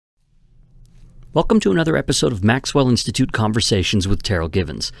Welcome to another episode of Maxwell Institute Conversations with Terryl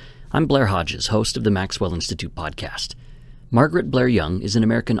Givens. I'm Blair Hodges, host of the Maxwell Institute podcast. Margaret Blair Young is an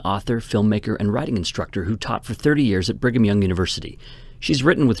American author, filmmaker, and writing instructor who taught for 30 years at Brigham Young University. She's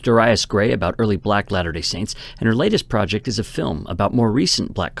written with Darius Gray about early Black Latter-day Saints, and her latest project is a film about more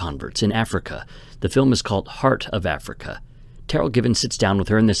recent Black converts in Africa. The film is called Heart of Africa. Terryl Givens sits down with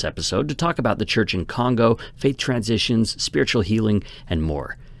her in this episode to talk about the church in Congo, faith transitions, spiritual healing, and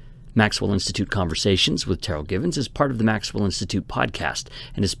more. Maxwell Institute Conversations with Terryl Givens is part of the Maxwell Institute podcast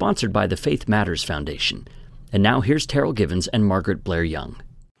and is sponsored by the Faith Matters Foundation. And now here's Terryl Givens and Margaret Blair Young.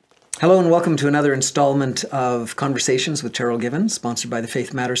 Hello and welcome to another installment of Conversations with Terryl Givens, sponsored by the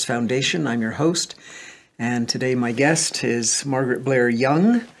Faith Matters Foundation. I'm your host, and today my guest is Margaret Blair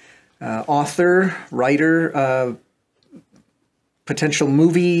Young, author, writer, potential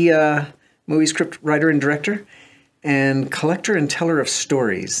movie script writer and director, and collector and teller of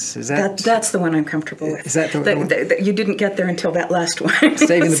stories. Is that's the one I'm comfortable with. Is that the one? You didn't get there until that last one.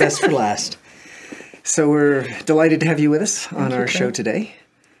 Saving the best for last. So we're delighted to have you with us on our show today.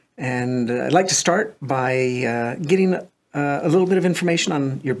 And I'd like to start by getting a little bit of information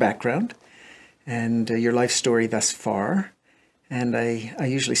on your background and your life story thus far. And I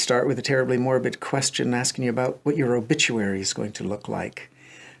usually start with a terribly morbid question asking you about what your obituary is going to look like.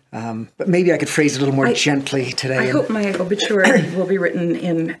 But maybe I could phrase it a little more gently today. I hope my obituary will be written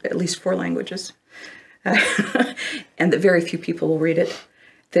in at least 4 languages, and that very few people will read it,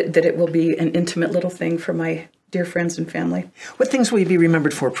 that it will be an intimate little thing for my dear friends and family. What things will you be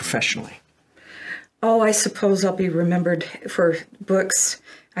remembered for professionally? Oh, I suppose I'll be remembered for books.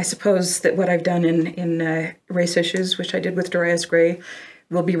 I suppose that what I've done in race issues, which I did with Darius Gray,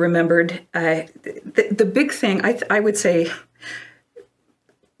 will be remembered. The big thing, I would say,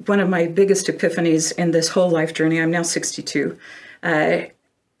 one of my biggest epiphanies in this whole life journey, I'm now 62, but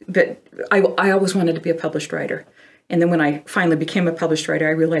I always wanted to be a published writer. And then when I finally became a published writer,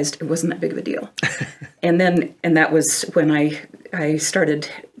 I realized it wasn't that big of a deal. and that was when I started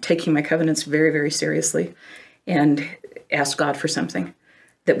taking my covenants very, very seriously and asked God for something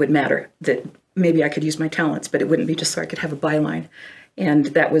that would matter, that maybe I could use my talents, but it wouldn't be just so I could have a byline. And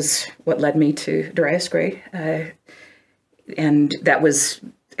that was what led me to Darius Gray. And that was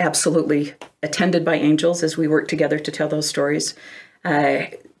absolutely attended by angels as we worked together to tell those stories.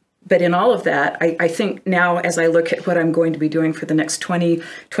 But in all of that, I think now as I look at what I'm going to be doing for the next 20,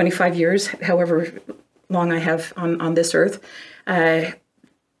 25 years, however long I have on this earth, I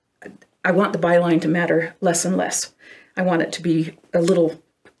want the byline to matter less and less. I want it to be a little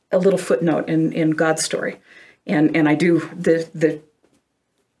footnote in God's story. And I do, the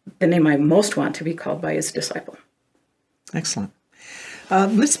name I most want to be called by is disciple. Excellent.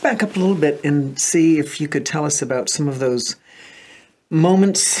 Let's back up a little bit and see if you could tell us about some of those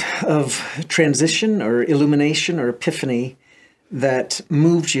moments of transition or illumination or epiphany that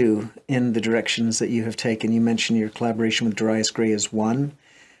moved you in the directions that you have taken. You mentioned your collaboration with Darius Gray as one.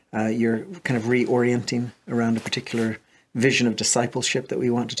 You're kind of reorienting around a particular vision of discipleship that we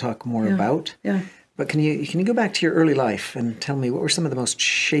want to talk more about. Yeah. But can you go back to your early life and tell me what were some of the most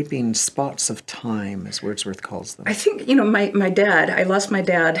shaping spots of time, as Wordsworth calls them? I think, my dad, I lost my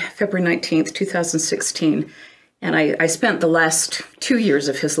dad February 19th, 2016. And I spent the last 2 years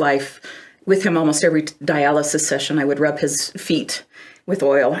of his life with him. Almost every dialysis session, I would rub his feet with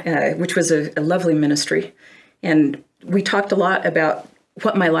oil, which was a lovely ministry. And we talked a lot about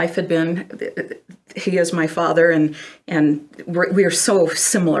what my life had been. He is my father, and we are so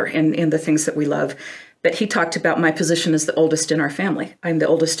similar in the things that we love. But he talked about my position as the oldest in our family. I'm the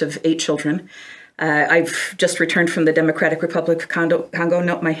oldest of 8 children. I've just returned from the Democratic Republic of Congo.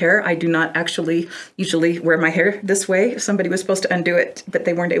 Note my hair. I do not actually usually wear my hair this way. Somebody was supposed to undo it, but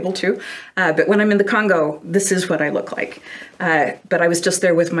they weren't able to. But when I'm in the Congo, this is what I look like. But I was just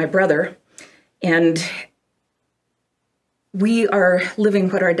there with my brother, and we are living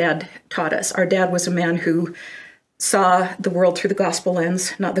what our dad taught us. Our dad was a man who saw the world through the gospel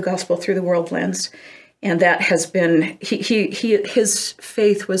lens, not the gospel through the world lens. And that has been, his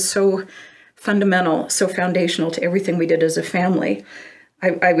faith was so fundamental, so foundational to everything we did as a family.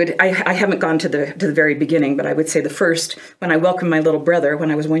 I haven't gone to the very beginning, but I would say the first, when I welcomed my little brother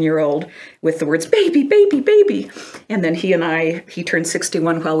when I was 1 year old with the words, baby, baby, baby. And then he turned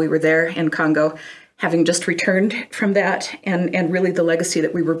 61 while we were there in Congo, having just returned from that, and really the legacy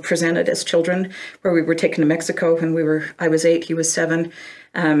that we were presented as children, where we were taken to Mexico when I was 8, he was 7.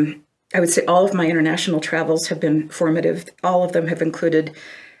 I would say all of my international travels have been formative. All of them have included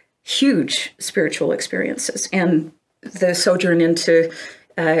huge spiritual experiences, and the sojourn into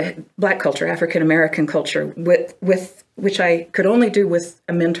Black culture, African American culture, with which I could only do with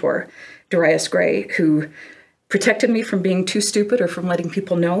a mentor, Darius Gray, who protected me from being too stupid or from letting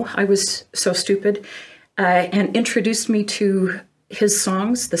people know I was so stupid, and introduced me to his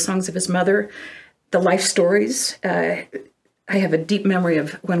songs, the songs of his mother, the life stories. I have a deep memory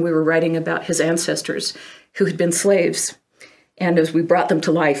of when we were writing about his ancestors who had been slaves. And as we brought them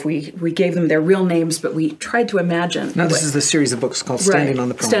to life, we gave them their real names, but we tried to imagine. Now, this is the series of books called Standing on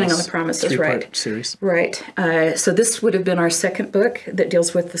the Promise. Standing on the Promise, that's right. Three-part series. Right. So this would have been our second book that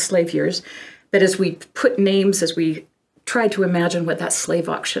deals with the slave years. But as we put names, as we tried to imagine what that slave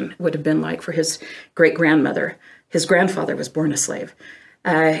auction would have been like for his great-grandmother. His grandfather was born a slave.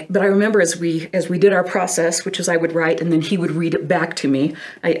 But I remember as we did our process, which is I would write and then he would read it back to me.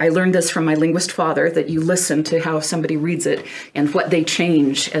 I learned this from my linguist father, that you listen to how somebody reads it and what they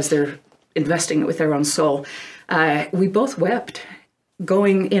change as they're investing it with their own soul. We both wept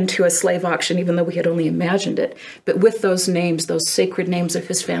going into a slave auction, even though we had only imagined it. But with those names, those sacred names of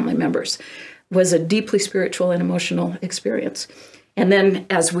his family members, was a deeply spiritual and emotional experience. And then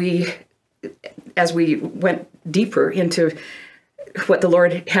as we went deeper into what the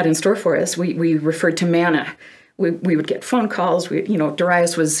Lord had in store for us, we referred to manna. We would get phone calls.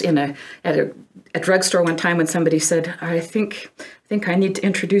 Darius was at a drugstore one time when somebody said, I think I need to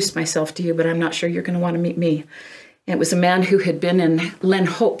introduce myself to you, but I'm not sure you're going to want to meet me. And it was a man who had been in Len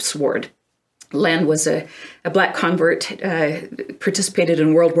Hope's ward. Len was a black convert, participated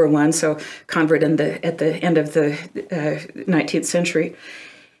in World War I, so convert at the end of the 19th century.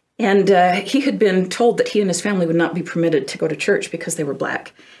 And he had been told that he and his family would not be permitted to go to church because they were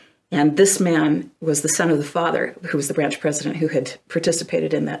black. And this man was the son of the father, who was the branch president, who had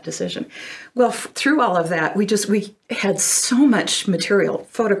participated in that decision. Well, through all of that, we had so much material,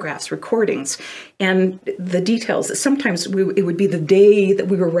 photographs, recordings, and the details that sometimes it would be the day that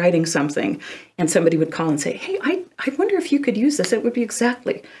we were writing something, and somebody would call and say, hey, I wonder if you could use this. It would be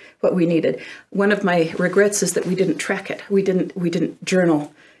exactly what we needed. One of my regrets is that we didn't track it. We didn't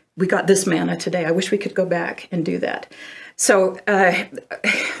journal. We got this manna today. I wish we could go back and do that. So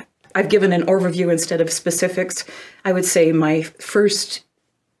I've given an overview instead of specifics. I would say my first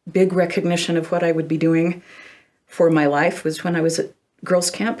big recognition of what I would be doing for my life was when I was at girls'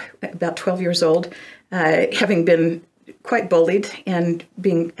 camp, about 12 years old, having been quite bullied and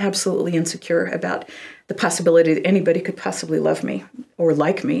being absolutely insecure about the possibility that anybody could possibly love me or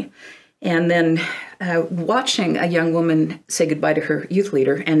like me. And then watching a young woman say goodbye to her youth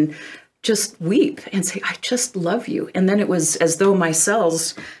leader and just weep and say, I just love you. And then it was as though my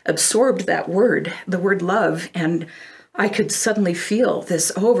cells absorbed that word, the word love, and I could suddenly feel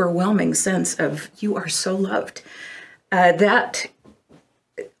this overwhelming sense of, you are so loved. I'm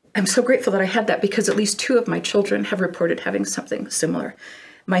so grateful that I had that, because at least 2 of my children have reported having something similar.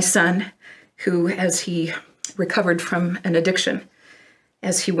 My son, who, as he recovered from an addiction,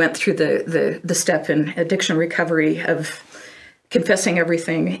 as he went through the step in addiction recovery of confessing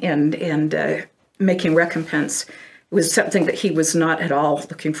everything and making recompense, was something that he was not at all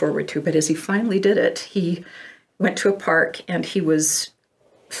looking forward to. But as he finally did it, he went to a park and he was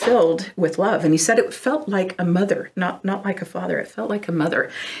filled with love. And he said it felt like a mother, not like a father. It felt like a mother.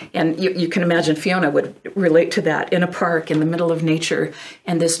 And you can imagine Fiona would relate to that, in a park in the middle of nature,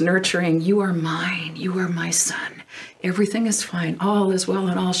 and this nurturing, you are mine, you are my son. Everything is fine. All is well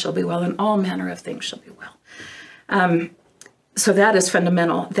and all shall be well, and all manner of things shall be well. So that is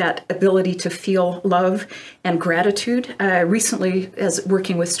fundamental, that ability to feel love and gratitude. Recently, as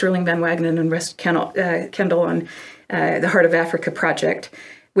working with Sterling Van Wagenen and Russ Kendall on the Heart of Africa project,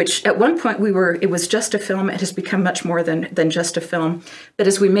 which at one point it was just a film. It has become much more than just a film. But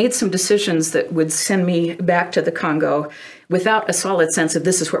as we made some decisions that would send me back to the Congo without a solid sense of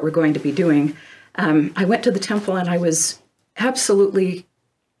this is what we're going to be doing, I went to the temple and I was absolutely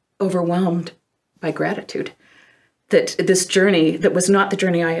overwhelmed by gratitude. That this journey, that was not the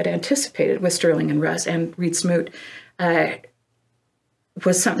journey I had anticipated with Sterling and Russ and Reed Smoot,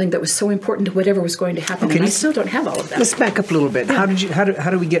 was something that was so important to whatever was going to happen. Okay, and I still don't have all of that. Let's back up a little bit. Yeah.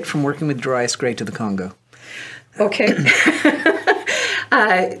 How do we get from working with Darius Gray to the Congo? Okay.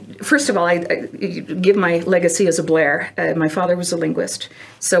 First of all, I give my legacy as a Blair. My father was a linguist,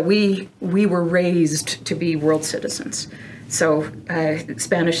 so we were raised to be world citizens. So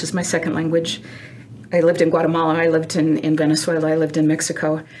Spanish is my second language. I lived in Guatemala, I lived in Venezuela, I lived in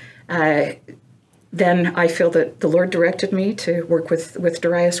Mexico. Then I feel that the Lord directed me to work with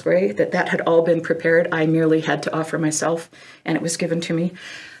Darius Gray, that had all been prepared. I merely had to offer myself, and it was given to me.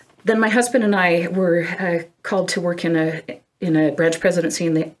 Then my husband and I were called to work in a branch presidency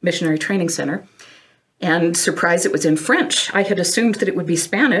in the Missionary Training Center. and surprised it was in French. I had assumed that it would be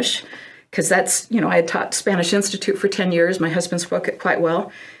Spanish, because that's, I had taught Spanish Institute for 10 years. My husband spoke it quite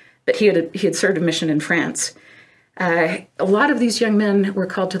well, but he had served a mission in France. A lot of these young men were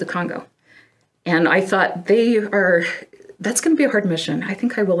called to the Congo. And I thought, that's going to be a hard mission. I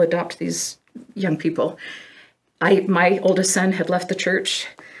think I will adopt these young people. My oldest son had left the church,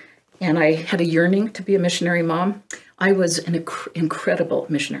 and I had a yearning to be a missionary mom. I was an incredible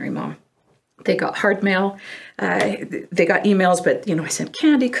missionary mom. They got hard mail. They got emails, but, I sent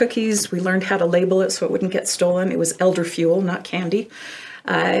candy, cookies. We learned how to label it so it wouldn't get stolen. It was elder fuel, not candy.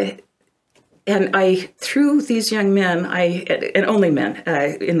 And through these young men, and only men,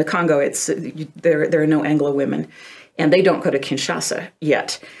 in the Congo, there are no Anglo women, and they don't go to Kinshasa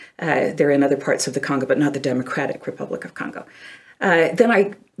yet. They're in other parts of the Congo, but not the Democratic Republic of Congo. Then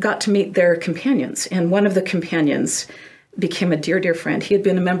I got to meet their companions, and one of the companions became a dear, dear friend. He had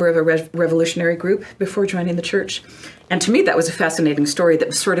been a member of a revolutionary group before joining the church. And to me, that was a fascinating story that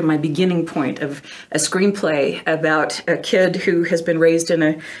was sort of my beginning point of a screenplay about a kid who has been raised in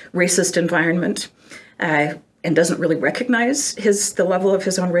a racist environment and doesn't really recognize the level of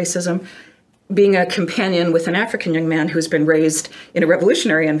his own racism, being a companion with an African young man who's been raised in a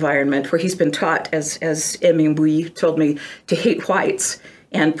revolutionary environment where he's been taught, as Emi Mbui told me, to hate whites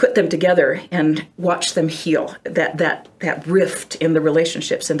and put them together and watch them heal, that rift in the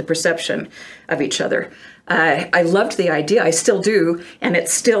relationships and the perception of each other. I loved the idea. I still do, and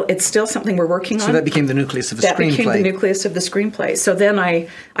it's still something we're working on. So that became the nucleus of the screenplay. That became the nucleus of the screenplay. So then I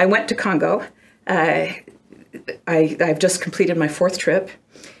went to Congo. I've just completed my 4th trip.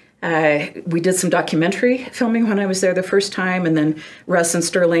 We did some documentary filming when I was there the first time, and then Russ and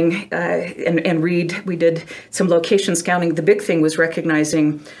Sterling and Reed, we did some location scouting. The big thing was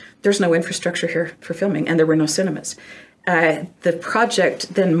recognizing there's no infrastructure here for filming, and there were no cinemas. The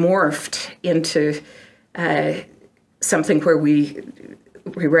project then morphed into something where we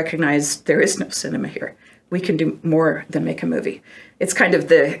recognized there is no cinema here. We can do more than make a movie. It's kind of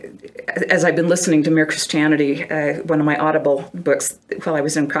as I've been listening to Mere Christianity, one of my Audible books while I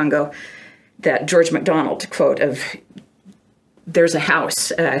was in Congo, that George MacDonald quote of, there's a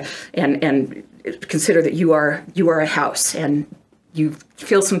house, and consider that you are a house, and you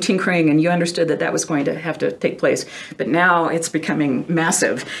feel some tinkering, and you understood that was going to have to take place. But now it's becoming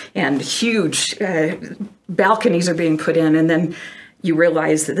massive, and huge balconies are being put in, and then you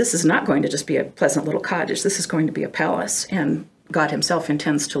realize that this is not going to just be a pleasant little cottage. This is going to be a palace, and God himself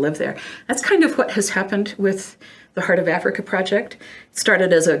intends to live there. That's kind of what has happened with the Heart of Africa project. It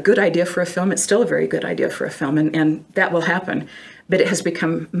started as a good idea for a film. It's still a very good idea for a film, and that will happen. But it has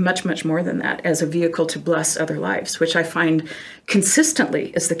become much, much more than that, as a vehicle to bless other lives, which I find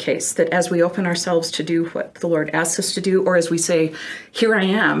consistently is the case, that as we open ourselves to do what the Lord asks us to do, or as we say, here I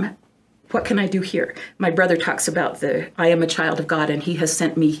am, what can I do here? My brother talks about I am a child of God, and he has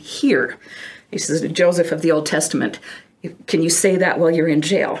sent me here. He says, Joseph of the Old Testament, can you say that while you're in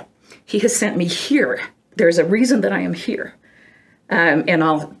jail? He has sent me here. There's a reason that I am here. And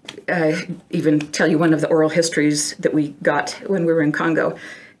I'll even tell you one of the oral histories that we got when we were in Congo,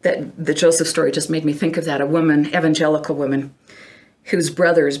 that the Joseph story just made me think of that. A woman, evangelical woman, whose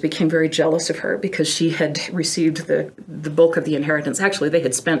brothers became very jealous of her because she had received the bulk of the inheritance. Actually, they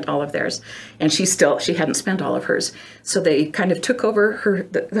had spent all of theirs, and she hadn't spent all of hers. So they kind of took over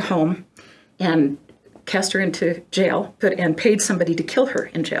the home and cast her into jail, and paid somebody to kill her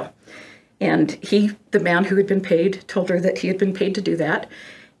in jail. And the man who had been paid, told her that he had been paid to do that,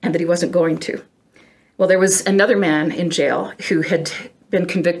 and that he wasn't going to. Well, there was another man in jail who had been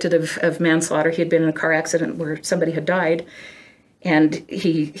convicted of manslaughter. He had been in a car accident where somebody had died. And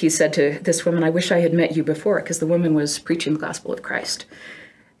he said to this woman, I wish I had met you before, because the woman was preaching the gospel of Christ.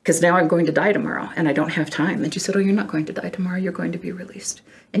 Because now I'm going to die tomorrow, and I don't have time. And she said, oh, you're not going to die tomorrow. You're going to be released.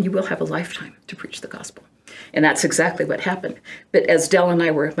 And you will have a lifetime to preach the gospel. And that's exactly what happened. But as Dell and I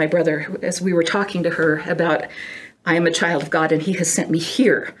were, my brother, as we were talking to her about, I am a child of God, and he has sent me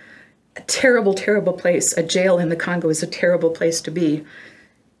here. A terrible, terrible place. A jail in the Congo is a terrible place to be.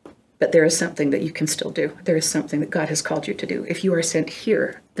 But there is something that you can still do. There is something that God has called you to do. If you are sent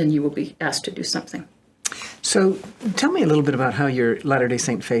here, then you will be asked to do something. So tell me a little bit about how your Latter-day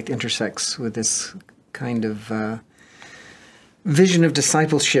Saint faith intersects with this kind of vision of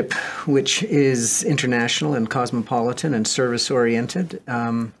discipleship, which is international and cosmopolitan and service-oriented.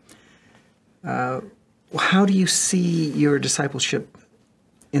 How do you see your discipleship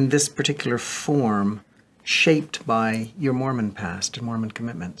in this particular form shaped by your Mormon past and Mormon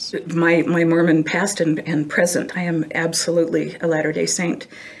commitments? My Mormon past and present, I am absolutely a Latter-day Saint,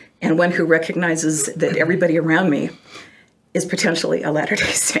 and one who recognizes that everybody around me is potentially a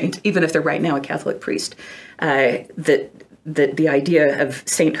Latter-day Saint, even if they're right now a Catholic priest. That the idea of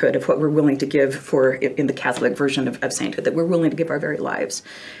sainthood, of what we're willing to give for in the Catholic version of sainthood, that we're willing to give our very lives.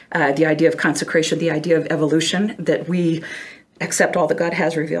 The idea of consecration, the idea of evolution, that we accept all that God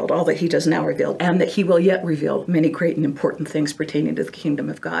has revealed, all that he does now reveal, and that he will yet reveal many great and important things pertaining to the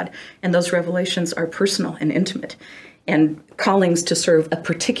kingdom of God. And those revelations are personal and intimate, and callings to serve a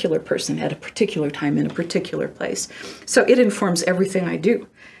particular person at a particular time in a particular place. So it informs everything I do.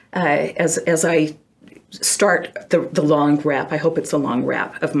 As I start the long wrap, I hope it's a long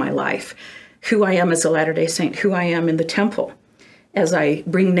wrap of my life, who I am as a Latter-day Saint, who I am in the temple, as I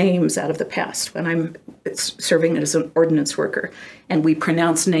bring names out of the past when I'm serving as an ordinance worker, and we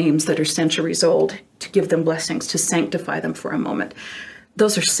pronounce names that are centuries old to give them blessings, to sanctify them for a moment.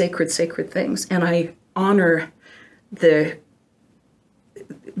 Those are sacred, sacred things, and I honor the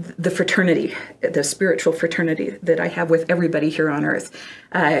fraternity, the spiritual fraternity that I have with everybody here on earth.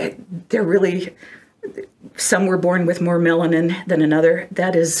 They're really, some were born with more melanin than another.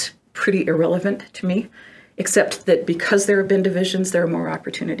 That is pretty irrelevant to me, except that because there have been divisions, there are more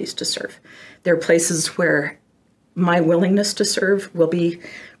opportunities to serve. There are places where my willingness to serve will be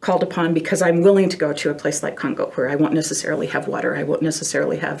called upon because I'm willing to go to a place like Congo, where I won't necessarily have water, I won't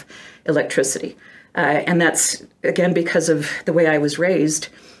necessarily have electricity. And that's, again, because of the way I was raised.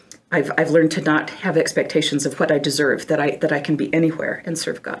 I've learned to not have expectations of what I deserve, that I can be anywhere and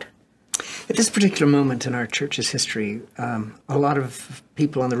serve God. At this particular moment in our church's history, a lot of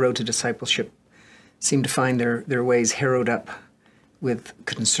people on the road to discipleship seem to find their ways harrowed up with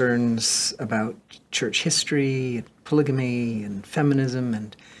concerns about church history, and polygamy, and feminism.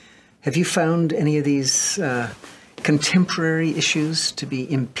 And have you found any of these contemporary issues to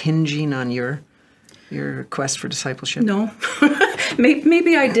be impinging on your quest for discipleship? No.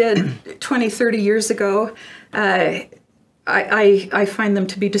 Maybe I did 20, 30 years ago. I find them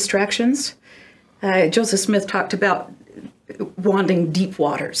to be distractions. Joseph Smith talked about wanting deep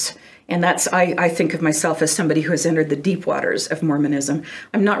waters. And I think of myself as somebody who has entered the deep waters of Mormonism.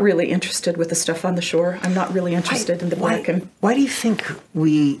 I'm not really interested with the stuff on the shore. I'm not really interested in the black and... Why do you think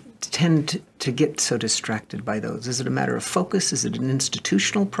we tend to get so distracted by those? Is it a matter of focus? Is it an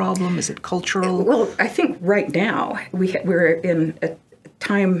institutional problem? Is it cultural? Well, I think right now we're in a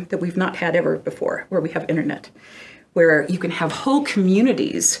time that we've not had ever before, where we have internet, where you can have whole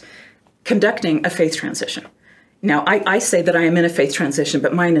communities conducting a faith transition. Now, I say that I am in a faith transition,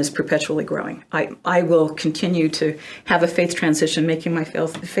 but mine is perpetually growing. I will continue to have a faith transition, making my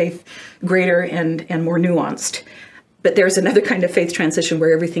faith greater and more nuanced. But there's another kind of faith transition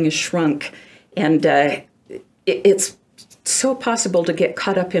where everything is shrunk, and it's so possible to get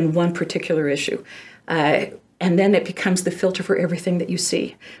caught up in one particular issue. And then it becomes the filter for everything that you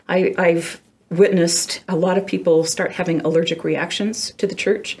see. I've witnessed a lot of people start having allergic reactions to the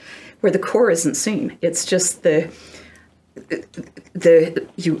church, where the core isn't seen. It's just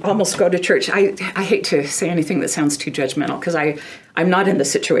you almost go to church. I hate to say anything that sounds too judgmental, because I'm not in the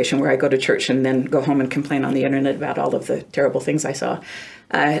situation where I go to church and then go home and complain on the internet about all of the terrible things I saw.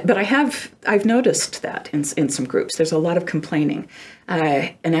 But I've noticed that in some groups. There's a lot of complaining,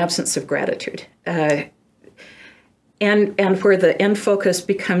 an absence of gratitude. And where the end focus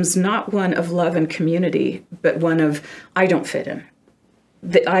becomes not one of love and community, but one of, I don't fit in.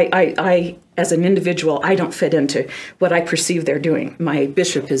 That I, as an individual, I don't fit into what I perceive they're doing. My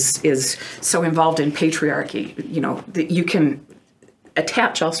bishop is so involved in patriarchy, that you can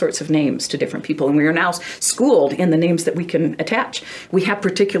attach all sorts of names to different people, and we are now schooled in the names that we can attach. We have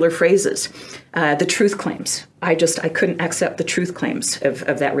particular phrases. The truth claims. I couldn't accept the truth claims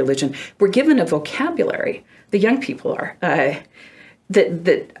of that religion. We're given a vocabulary, the young people are,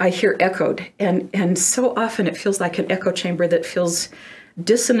 that I hear echoed, and so often it feels like an echo chamber that feels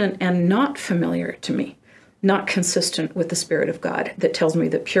dissonant and not familiar to me, not consistent with the Spirit of God, that tells me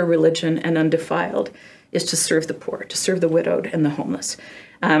that pure religion and undefiled is to serve the poor, to serve the widowed and the homeless.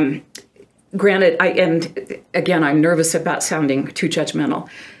 Granted, and again, I'm nervous about sounding too judgmental.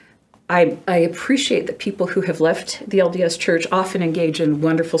 I appreciate that people who have left the LDS Church often engage in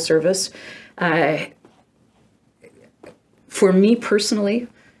wonderful service. For me personally,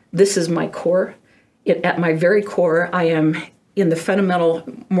 this is my core. At my very core, I am in the fundamental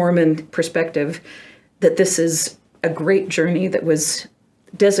Mormon perspective that this is a great journey that was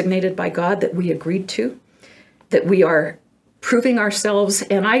designated by God, that we agreed to, that we are proving ourselves.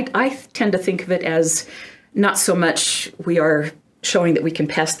 And I tend to think of it as not so much we are showing that we can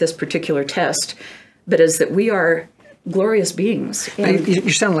pass this particular test, but as that we are glorious beings. And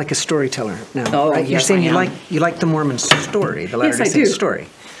you sound like a storyteller now. Oh, right? Yes, You're saying you like the Mormon story, the Latter-day Saint story.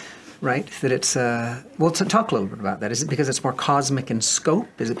 right? That it's, well, to talk a little bit about that. Is it because it's more cosmic in scope?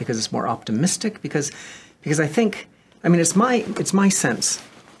 Is it because it's more optimistic? Because I think, I mean, it's my sense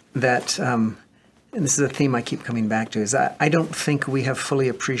that, and this is a theme I keep coming back to, is I don't think we have fully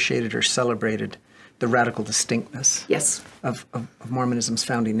appreciated or celebrated the radical distinctness of Mormonism's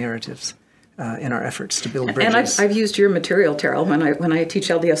founding narratives in our efforts to build bridges. And I've used your material, Terryl, when I teach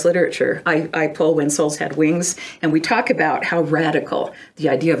LDS literature. I pull When Souls Had Wings, and we talk about how radical the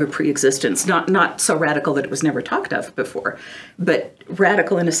idea of a pre-existence, not so radical that it was never talked of before, but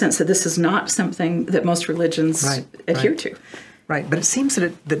radical in a sense that this is not something that most religions adhere to. Right, but it seems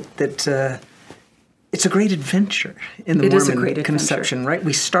that it's a great adventure in the Mormon conception, right?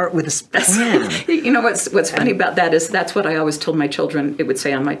 We start with this plan. You know what's funny about that is that's what I always told my children. It would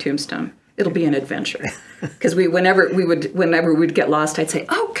say on my tombstone, "It'll be an adventure," because whenever we'd get lost, I'd say,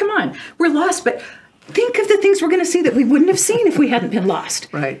 "Oh, come on, we're lost, but think of the things we're going to see that we wouldn't have seen if we hadn't been lost."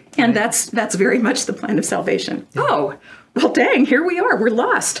 Right. And that's very much the plan of salvation. Yeah. Oh, well, dang, here we are. We're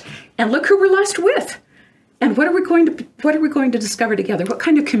lost, and look who we're lost with. And what are we going to discover together? What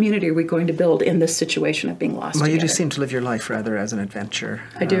kind of community are we going to build in this situation of being lost? Well, together? you do seem to live your life rather as an adventure.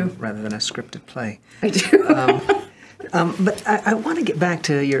 I do. Rather than a scripted play. I do. But I want to get back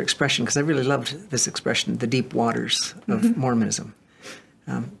to your expression, because I really loved this expression, the deep waters of Mormonism.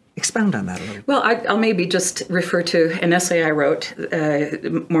 Expound on that a little. Well, I'll maybe just refer to an essay I wrote,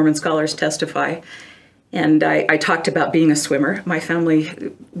 Mormon Scholars Testify. And I talked about being a swimmer. My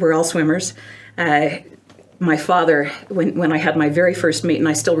family, we're all swimmers. My father, when I had my very first meet, and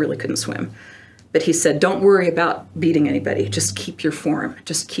I still really couldn't swim, but he said, "Don't worry about beating anybody. Just keep your form.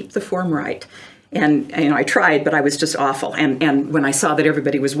 Just keep the form right." And I tried, but I was just awful. And when I saw that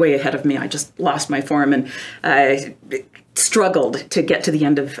everybody was way ahead of me, I just lost my form and struggled to get to the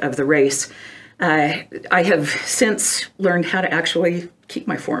end of the race. I have since learned how to actually keep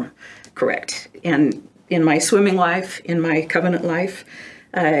my form correct. And in my swimming life, in my covenant life,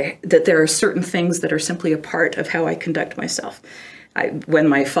 that there are certain things that are simply a part of how I conduct myself. When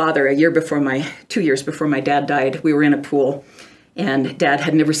my father, 2 years before my dad died, we were in a pool, and Dad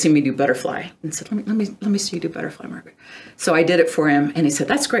had never seen me do butterfly, and said, "Let me see you do butterfly, Margaret." So I did it for him, and he said,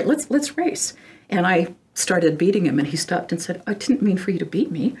 "That's great. Let's race." And I started beating him, and he stopped and said, "I didn't mean for you to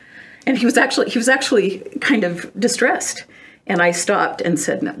beat me." And he was actually kind of distressed. And I stopped and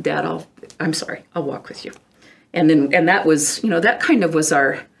said, "No, Dad, I'm sorry. I'll walk with you." And that was, that kind of was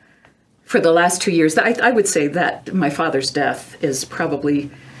for the last 2 years, I would say that my father's death is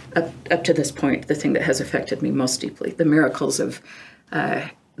probably, up to this point, the thing that has affected me most deeply. The miracles of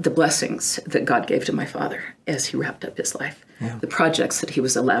the blessings that God gave to my father as he wrapped up his life. Yeah. The projects that he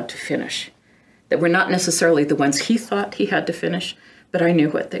was allowed to finish, that were not necessarily the ones he thought he had to finish, but I knew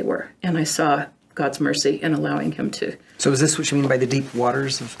what they were. And I saw God's mercy in allowing him to. So is this what you mean by the deep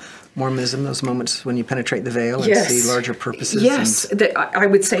waters of Mormonism, those moments when you penetrate the veil and see larger purposes? Yes, I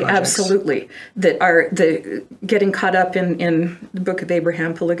would say projects? Absolutely. That the getting caught up in the Book of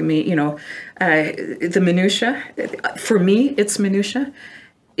Abraham, polygamy, the minutia. For me, it's minutia,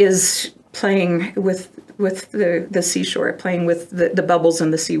 is playing with the seashore, playing with the bubbles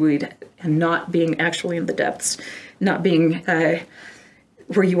and the seaweed, and not being actually in the depths, not being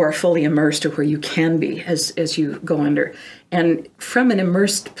where you are fully immersed, or where you can be as you go under. And from an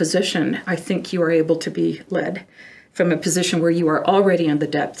immersed position, I think you are able to be led from a position where you are already in the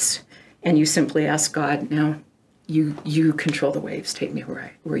depths, and you simply ask God, "Now, you control the waves. Take me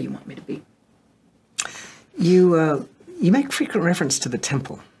where you want me to be." You make frequent reference to the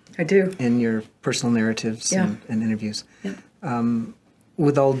temple. I do. In your personal narratives and interviews. Yeah.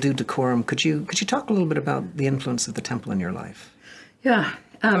 With all due decorum, could you talk a little bit about the influence of the temple in your life? Yeah.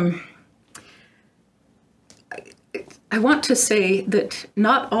 I want to say that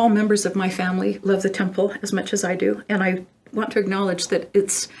not all members of my family love the temple as much as I do, and I want to acknowledge that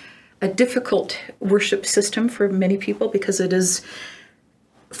it's a difficult worship system for many people because it is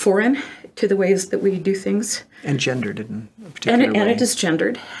foreign to the ways that we do things. And gendered in a particular way. And it is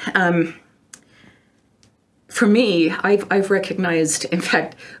gendered. For me, I've recognized, in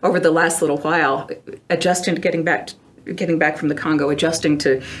fact, over the last little while, adjusting to getting back from the Congo, adjusting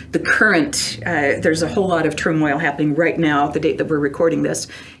to the current, there's a whole lot of turmoil happening right now, the date that we're recording this,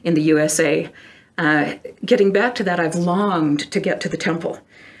 in the USA. Getting back to that, I've longed to get to the temple,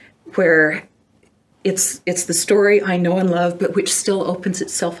 where it's the story I know and love, but which still opens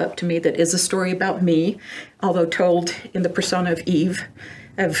itself up to me, that is a story about me, although told in the persona of Eve,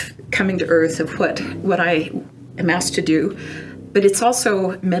 of coming to earth, of what I am asked to do. But it's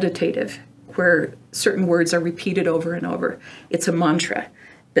also meditative, where certain words are repeated over and over. It's a mantra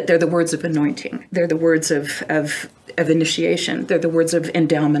but they're the words of anointing. They're the words of initiation. They're the words of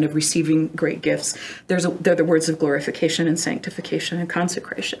endowment, of receiving great gifts. They're the words of glorification and sanctification and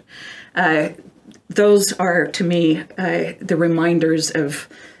consecration. Those are, to me, the reminders of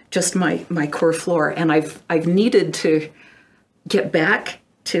just my core floor. And I've needed to get back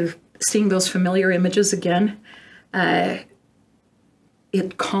to seeing those familiar images again.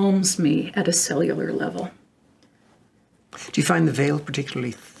 It calms me at a cellular level. Do you find the veil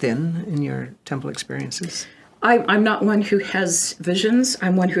particularly thin in your temple experiences? I'm not one who has visions.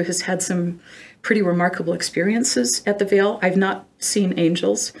 I'm one who has had some pretty remarkable experiences at the veil. I've not seen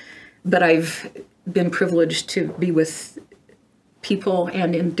angels, but I've been privileged to be with people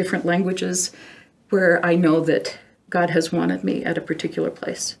and in different languages where I know that God has wanted me at a particular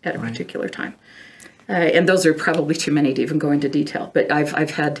place at a particular time. And those are probably too many to even go into detail, but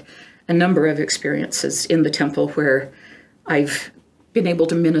I've had a number of experiences in the temple where I've been able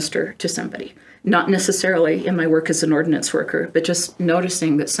to minister to somebody, not necessarily in my work as an ordinance worker, but just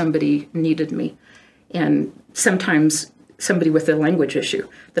noticing that somebody needed me, and sometimes somebody with a language issue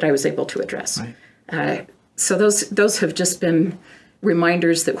that I was able to address. Right. So those have just been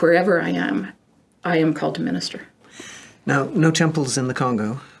reminders that wherever I am called to minister. Now, no temples in the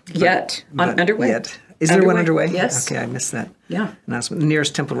Congo. Underway. Yet. Is there one underway? Yes. Okay, I missed that. Yeah. The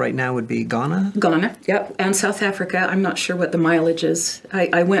nearest temple right now would be Ghana? Ghana, yep. And South Africa. I'm not sure what the mileage is.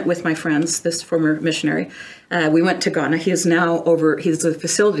 I went with my friends, this former missionary. We went to Ghana. He is now he's the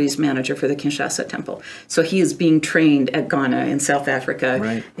facilities manager for the Kinshasa temple. So he is being trained at Ghana in South Africa.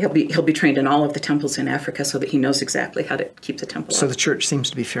 Right. He'll be trained in all of the temples in Africa so that he knows exactly how to keep the temple So up. the church seems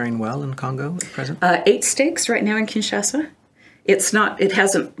to be faring well in Congo at present? 8 stakes right now in Kinshasa. It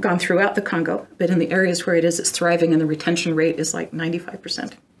hasn't gone throughout the Congo, but in the areas where it is, it's thriving, and the retention rate is like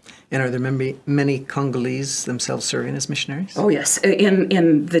 95%. And are there many Congolese themselves serving as missionaries? Oh, yes.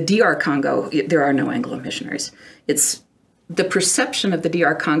 In the DR Congo, there are no Anglo missionaries. It's the perception of the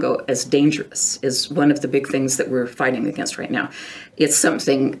DR Congo as dangerous is one of the big things that we're fighting against right now. It's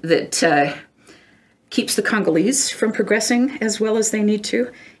something that keeps the Congolese from progressing as well as they need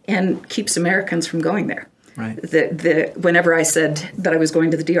to, and keeps Americans from going there. Right. Whenever I said that I was going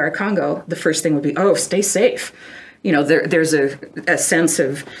to the DR Congo, the first thing would be, oh, stay safe. You know, there's a sense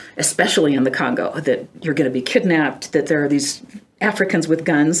of, especially in the Congo, that you're going to be kidnapped, that there are these Africans with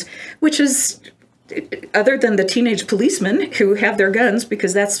guns, which is, other than the teenage policemen who have their guns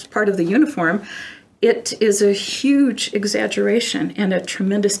because that's part of the uniform, it is a huge exaggeration and a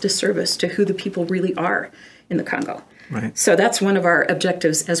tremendous disservice to who the people really are in the Congo. Right. So that's one of our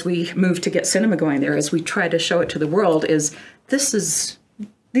objectives as we move to get cinema going there, as we try to show it to the world, is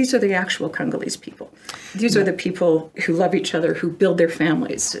these are the actual Congolese people. These are the people who love each other, who build their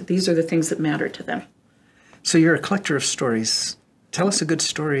families. These are the things that matter to them. So you're a collector of stories. Tell us a good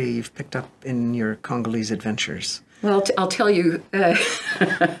story you've picked up in your Congolese adventures. Well, I'll tell you,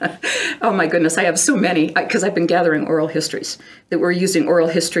 oh my goodness, I have so many, because I've been gathering oral histories, that we're using oral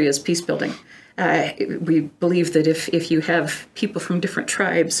history as peace building. We believe that if you have people from different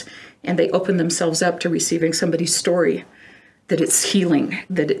tribes and they open themselves up to receiving somebody's story, that it's healing,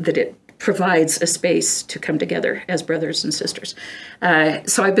 that it provides a space to come together as brothers and sisters.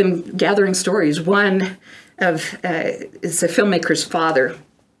 So I've been gathering stories. One is a filmmaker's father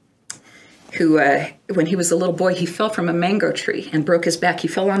who, when he was a little boy, he fell from a mango tree and broke his back. He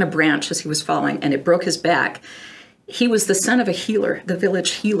fell on a branch as he was falling, and it broke his back. He was the son of a healer, the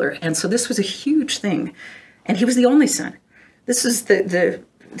village healer, and so this was a huge thing. And he was the only son. This is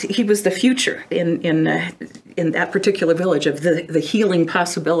he was the future in that particular village of the healing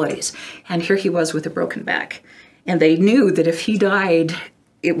possibilities. And here he was with a broken back. And they knew that if he died,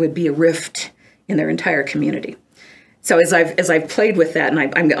 it would be a rift in their entire community. So as I've played with that,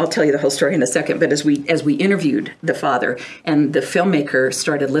 and I'll tell you the whole story in a second, but as we interviewed the father, and the filmmaker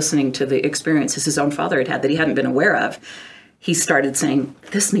started listening to the experiences his own father had that he hadn't been aware of, he started saying,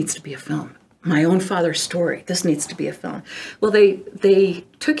 "This needs to be a film. My own father's story. This needs to be a film." Well, they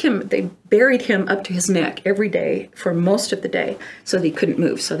took him, they buried him up to his neck every day for most of the day, so that he couldn't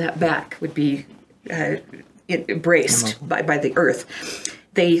move, so that back would be braced by the earth.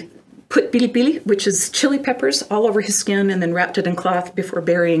 They put bilibili, which is chili peppers, all over his skin, and then wrapped it in cloth before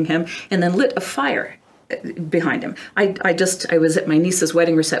burying him, and then lit a fire behind him. I was at my niece's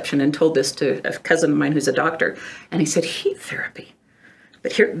wedding reception and told this to a cousin of mine who's a doctor, and he said, heat therapy.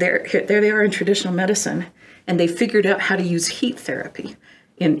 But here they are in traditional medicine, and they figured out how to use heat therapy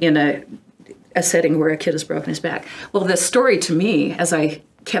in a setting where a kid has broken his back. Well, the story to me, as I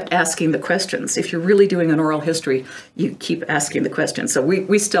kept asking the questions. If you're really doing an oral history, you keep asking the questions. So we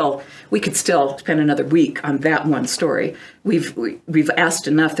could still spend another week on that one story. We've asked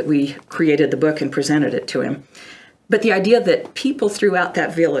enough that we created the book and presented it to him. But the idea that people throughout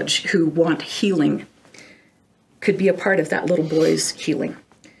that village who want healing could be a part of that little boy's healing.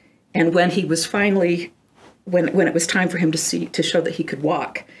 And when he was finally, when it was time for him to show that he could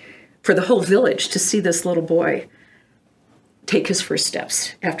walk, for the whole village to see this little boy take his first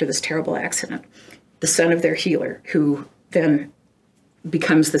steps after this terrible accident, the son of their healer, who then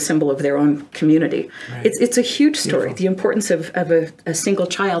becomes the symbol of their own community. Right. It's a huge story, beautiful. The importance of a single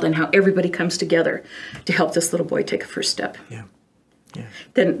child and how everybody comes together to help this little boy take a first step. Yeah. Yeah.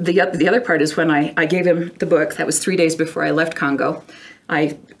 Then the other part is when I gave him the book. That was 3 days before I left Congo.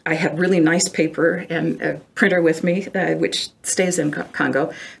 I had really nice paper and a printer with me, which stays in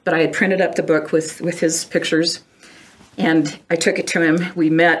Congo, but I had printed up the book with his pictures. And I took it to him. We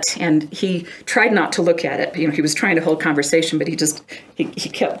met, and he tried not to look at it. You know, he was trying to hold conversation, but he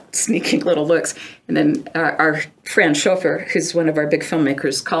kept sneaking little looks. And then our friend Chauffeur, who's one of our big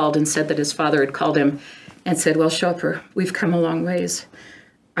filmmakers, called and said that his father had called him and said, "Well, Chauffeur, we've come a long ways.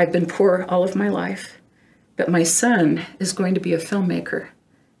 I've been poor all of my life, but my son is going to be a filmmaker,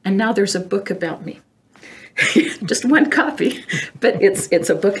 and now there's a book about me." Just one copy, but it's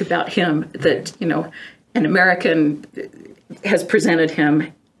a book about him that, you know, an American has presented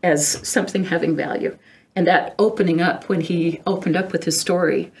him as something having value. And that opening up, when he opened up with his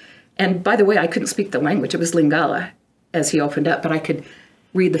story, and by the way, I couldn't speak the language. It was Lingala as he opened up, but I could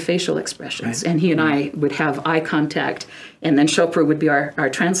read the facial expressions. Right. And he and I would have eye contact, and then Chopra would be our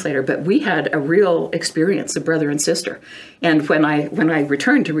translator. But we had a real experience of brother and sister. And when I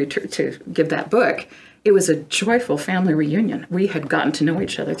returned to give that book, it was a joyful family reunion. We had gotten to know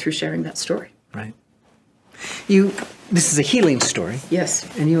each other through sharing that story. Right. This is a healing story. Yes.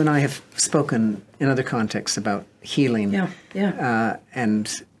 And you and I have spoken in other contexts about healing. Yeah, yeah. And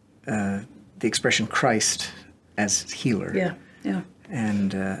the expression Christ as healer. Yeah, yeah.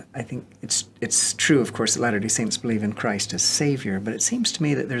 And I think it's true, of course, that Latter-day Saints believe in Christ as Savior, but it seems to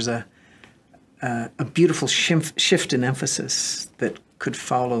me that there's a beautiful shift in emphasis that could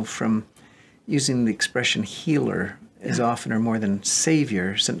follow from using the expression healer as often or more than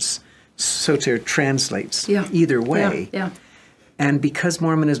Savior, since Soter translates either way. Yeah, yeah. And because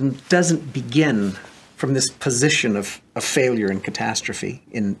Mormonism doesn't begin from this position of failure and catastrophe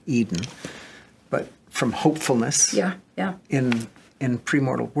in Eden, but from hopefulness in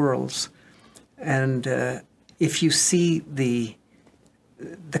premortal worlds. And if you see the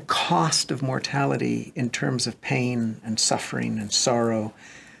cost of mortality in terms of pain and suffering and sorrow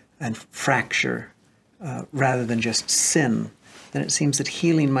and fracture, rather than just sin, then it seems that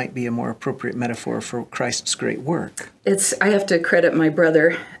healing might be a more appropriate metaphor for Christ's great work. I have to credit my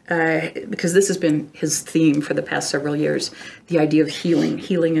brother, because this has been his theme for the past several years, the idea of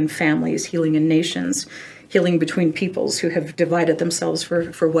healing in families, healing in nations, healing between peoples who have divided themselves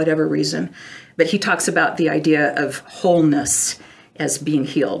for whatever reason. But he talks about the idea of wholeness as being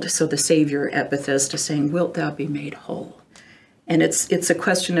healed. So the Savior at Bethesda saying, "Wilt thou be made whole?" And it's a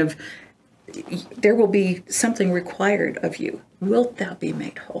question of, there will be something required of you. Wilt thou be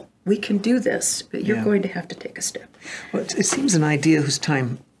made whole? We can do this, but you're going to have to take a step. Well, it seems an idea whose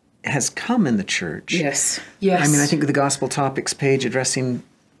time has come in the church. Yes, yes. I mean, I think of the Gospel Topics page addressing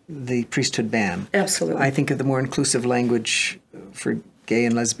the priesthood ban. Absolutely. I think of the more inclusive language for gay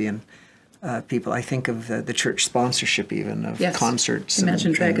and lesbian people. I think of the church sponsorship even of concerts and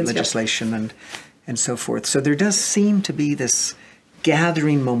legislation and so forth. So there does seem to be this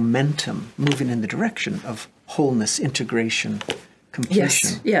gathering momentum moving in the direction of wholeness, integration,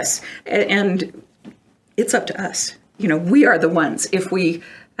 completion. Yes. And it's up to us. You know, we are the ones. If we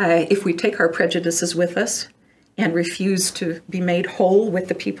take our prejudices with us and refuse to be made whole with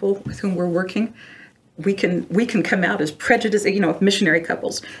the people with whom we're working, we can come out as prejudiced. You know, missionary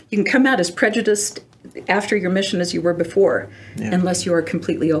couples, you can come out as prejudiced after your mission as you were before, unless you are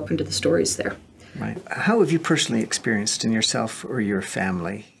completely open to the stories there. Right. How have you personally experienced in yourself or your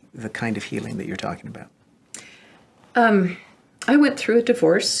family the kind of healing that you're talking about? I went through a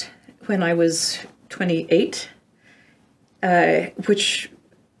divorce when I was 28, which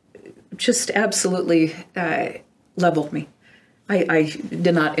just absolutely leveled me. I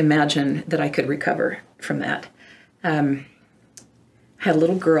did not imagine that I could recover from that. I had a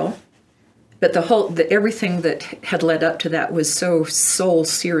little girl, but everything that had led up to that was so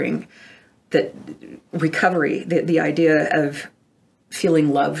soul-searing that recovery, the idea of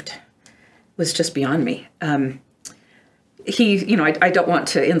feeling loved, was just beyond me. I don't want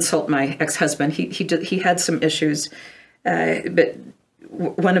to insult my ex-husband. He had some issues, but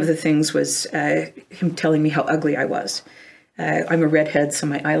one of the things was him telling me how ugly I was. I'm a redhead, so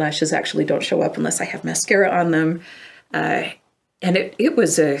my eyelashes actually don't show up unless I have mascara on them. And it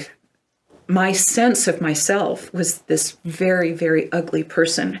was my sense of myself was this very, very ugly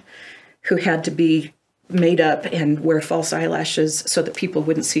person who had to be made up and wear false eyelashes so that people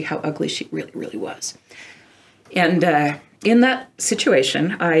wouldn't see how ugly she really, really was. And in that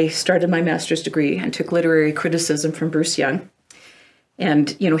situation, I started my master's degree and took literary criticism from Bruce Young.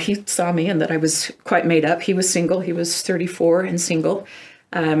 And, you know, he saw me and that I was quite made up. He was single. He was 34 and single.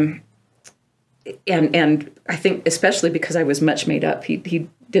 And I think especially because I was much made up, he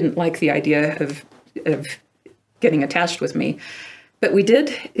didn't like the idea of getting attached with me. But we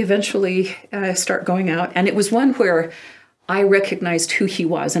did eventually start going out. And it was one where I recognized who he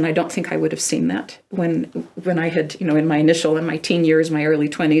was. And I don't think I would have seen that when I had, you know, in my teen years, my early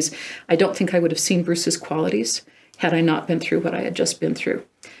 20s, I don't think I would have seen Bruce's qualities had I not been through what I had just been through.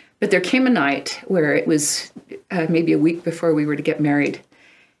 But there came a night where it was maybe a week before we were to get married.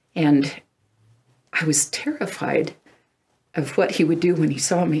 And I was terrified of what he would do when he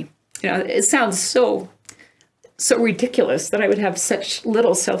saw me. You know, it sounds so ridiculous that I would have such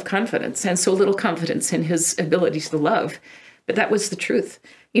little self-confidence and so little confidence in his ability to love. But that was the truth.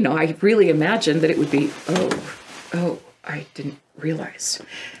 You know, I really imagined that it would be, oh, I didn't realize.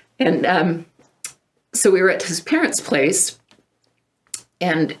 And so we were at his parents' place,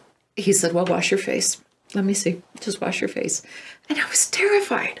 and he said, well, wash your face. Let me see, just wash your face. And I was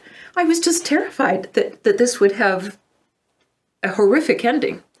terrified. I was just terrified that this would have a horrific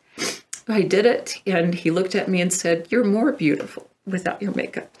ending. I did it, and he looked at me and said, you're more beautiful without your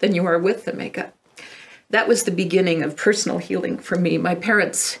makeup than you are with the makeup. That was the beginning of personal healing for me. My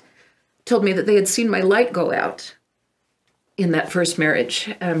parents told me that they had seen my light go out in that first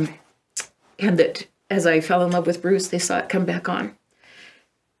marriage, and that as I fell in love with Bruce, they saw it come back on.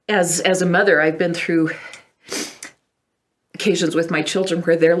 As a mother, I've been through occasions with my children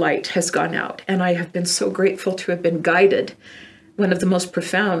where their light has gone out, and I have been so grateful to have been guided. One of the most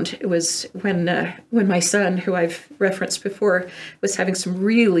profound was when my son, who I've referenced before, was having some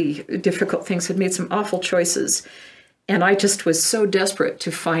really difficult things, had made some awful choices. And I just was so desperate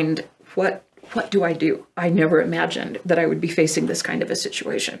to find what do I do? I never imagined that I would be facing this kind of a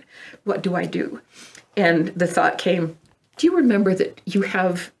situation. What do I do? And the thought came, do you remember that you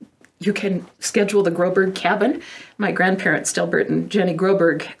can schedule the Groberg cabin? My grandparents, Delbert and Jenny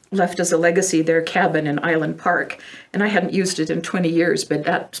Groberg, left as a legacy their cabin in Island Park. And I hadn't used it in 20 years, but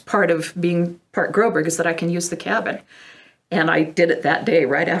that's part of being part Groberg is that I can use the cabin. And I did it that day,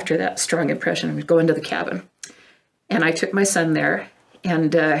 right after that strong impression. I would go into the cabin. And I took my son there,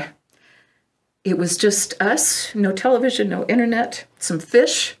 and it was just us, no television, no internet, some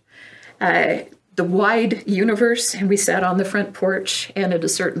fish, the wide universe, and we sat on the front porch, and at a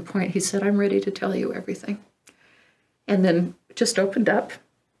certain point he said, I'm ready to tell you everything. And then just opened up.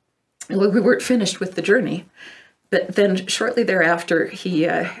 Well, we weren't finished with the journey, but then shortly thereafter,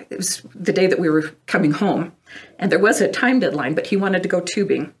 it was the day that we were coming home, and there was a time deadline, but he wanted to go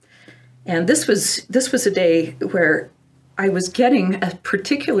tubing. And this was a day where I was getting a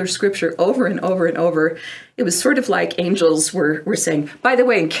particular scripture over and over and over. It was sort of like angels were saying, by the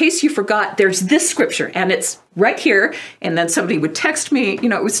way, in case you forgot, there's this scripture, and it's right here. And then somebody would text me, you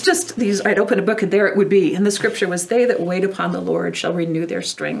know, it was just these, I'd open a book and there it would be. And the scripture was, they that wait upon the Lord shall renew their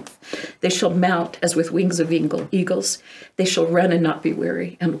strength. They shall mount as with wings of eagles. They shall run and not be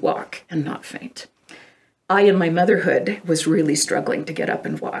weary, and walk and not faint. I, in my motherhood, was really struggling to get up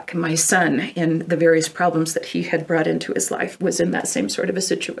and walk. My son, in the various problems that he had brought into his life, was in that same sort of a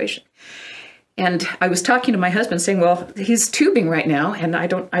situation. And I was talking to my husband saying, well, he's tubing right now, and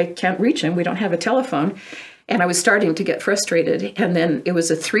I can't reach him. We don't have a telephone. And I was starting to get frustrated. And then it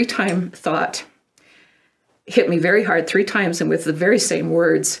was a 3-time thought, hit me very hard 3 times, and with the very same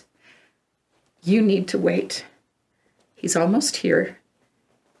words, you need to wait. He's almost here.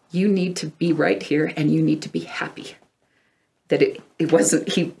 You need to be right here, and you need to be happy. That it wasn't,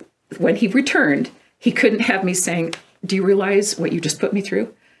 when he returned, he couldn't have me saying, do you realize what you just put me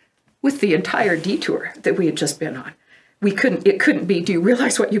through? With the entire detour that we had just been on. It couldn't be, do you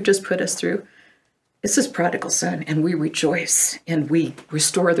realize what you've just put us through? This is prodigal son, and we rejoice, and we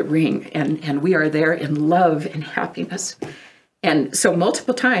restore the ring, and we are there in love and happiness. And so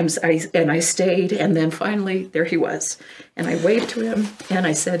multiple times I stayed, and then finally there he was. And I waved to him and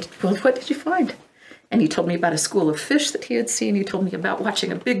I said, well, what did you find? And he told me about a school of fish that he had seen. He told me about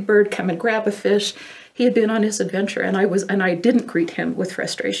watching a big bird come and grab a fish. He had been on his adventure, and I didn't greet him with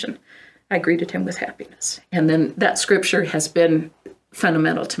frustration. I greeted him with happiness. And then that scripture has been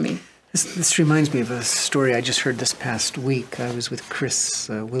fundamental to me This reminds me of a story I just heard this past week. I was with Chris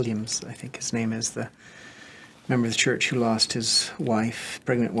Williams, I think his name is, the member of the church who lost his wife,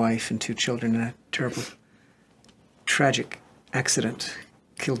 pregnant wife, and 2 children in a terrible, tragic accident,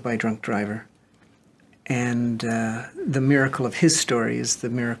 killed by a drunk driver. And the miracle of his story is the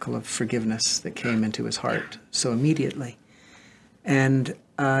miracle of forgiveness that came into his heart so immediately. And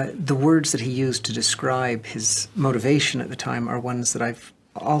the words that he used to describe his motivation at the time are ones that I've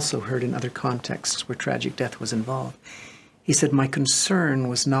also heard in other contexts where tragic death was involved. He said, "My concern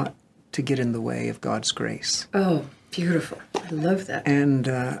was not to get in the way of God's grace." Oh, beautiful. I love that. And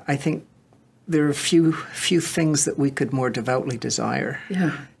I think there are few things that we could more devoutly desire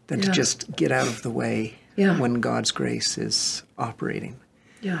than to just get out of the way when God's grace is operating.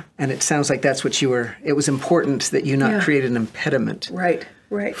 Yeah. And it sounds like that's what you were, it was important that you not create an impediment right.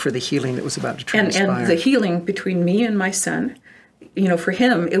 for the healing that was about to transpire. And the healing between me and my son, you know, for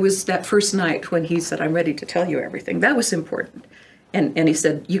him, it was that first night when he said, "I'm ready to tell you everything." That was important. And he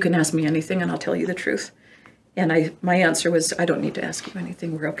said, "You can ask me anything and I'll tell you the truth." And my answer was, "I don't need to ask you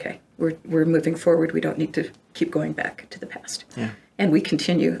anything. We're okay. We're moving forward. We don't need to keep going back to the past." Yeah. And we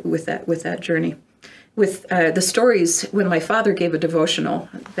continue with that journey. With the stories, when my father gave a devotional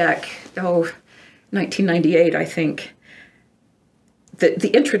back, 1998, I think, the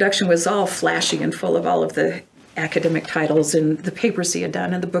introduction was all flashy and full of all of the academic titles and the papers he had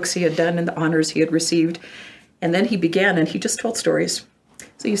done and the books he had done and the honors he had received. And then he began and he just told stories.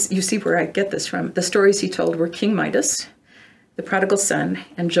 So you see where I get this from. The stories he told were King Midas, the prodigal son,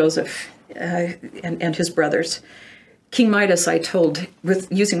 and Joseph and his brothers. King Midas I told with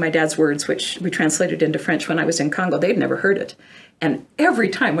using my dad's words, which we translated into French when I was in Congo. They'd never heard it. And every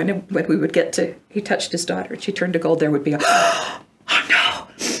time when we would get to, he touched his daughter, she turned to gold, there would be a, "Oh no,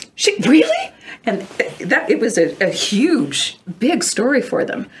 she really?" And it was a huge, big story for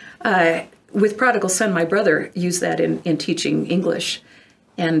them. With Prodigal Son, my brother used that in teaching English.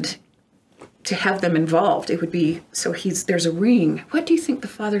 And to have them involved, it would be, so there's a ring. What do you think the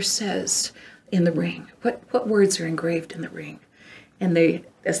father says in the ring? What words are engraved in the ring? And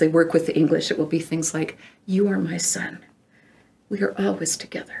as they work with the English, it will be things like, "You are my son. We are always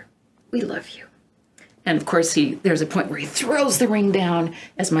together. We love you." And of course, there's a point where he throws the ring down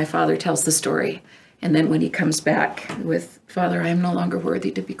as my father tells the story. And then when he comes back with, "Father, I am no longer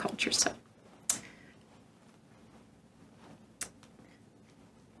worthy to be called your son."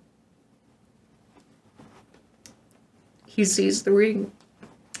 He sees the ring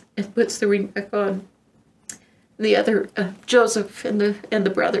and puts the ring back on. The other, Joseph and the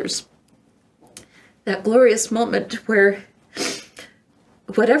brothers. That glorious moment where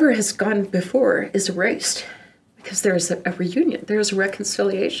whatever has gone before is erased because there's a reunion, there's a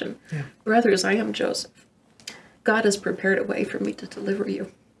reconciliation. Yeah. "Brothers, I am Joseph. God has prepared a way for me to deliver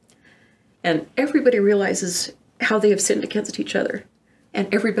you." And everybody realizes how they have sinned against each other. And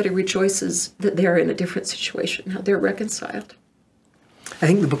everybody rejoices that they're in a different situation, how they're reconciled. I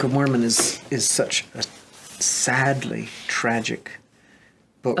think the Book of Mormon is such a sadly tragic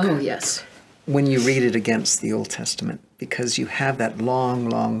book. Oh, yes. When you read it against the Old Testament, because you have that long,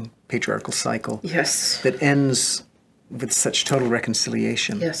 long patriarchal cycle. Yes. That ends with such total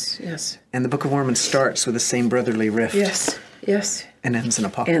reconciliation. Yes, yes. And the Book of Mormon starts with the same brotherly rift. Yes, yes. And ends in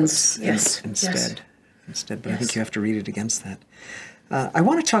apocalypse yes, instead. But I think you have to read it against that. I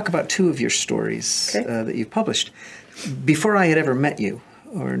want to talk about 2 of your stories that you've published. Before I had ever met you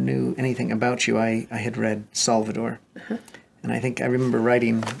or knew anything about you, I had read Salvador. And I think I remember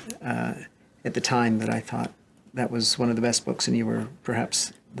writing at the time that I thought that was one of the best books, and you were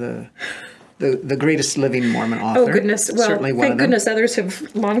perhaps the greatest living Mormon author. Oh, goodness. Well, certainly one thank of them. goodness others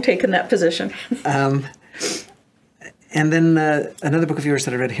have long taken that position. And then another book of yours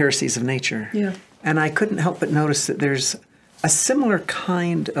that I read, Heresies of Nature. Yeah. And I couldn't help but notice that there's a similar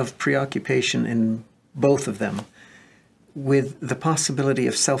kind of preoccupation in both of them with the possibility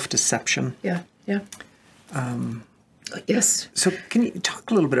of self-deception. Yeah, yeah. Yes. So can you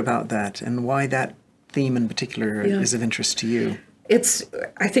talk a little bit about that and why that theme in particular is of interest to you? It's,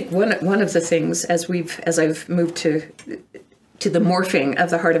 I think, one of the things as I've moved to the morphing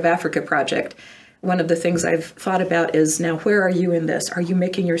of the Heart of Africa project, one of the things I've thought about is, now where are you in this? Are you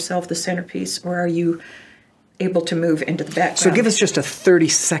making yourself the centerpiece, or are you able to move into the background? So give us just a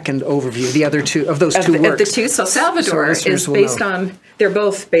 30-second overview, the other two, of those two works. Of the two. So Salvador is based on, they're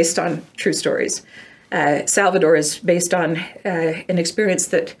both based on true stories. Salvador is based on an experience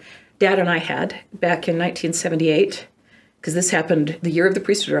that Dad and I had back in 1978, because this happened the year of the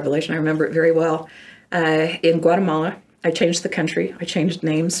priesthood revelation. I remember it very well. In Guatemala, I changed the country. I changed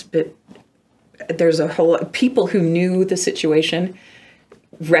names, but there's a whole lot of people who knew the situation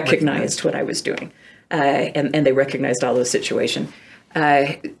recognized what I was doing. And they recognized all the situation.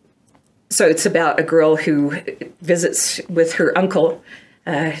 So it's about a girl who visits with her uncle.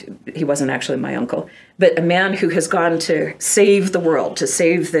 He wasn't actually my uncle, but a man who has gone to save the world, to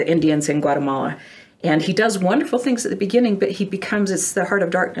save the Indians in Guatemala. And he does wonderful things at the beginning, but it's the heart of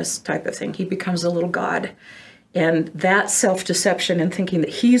darkness type of thing. He becomes a little god. And that self-deception and thinking that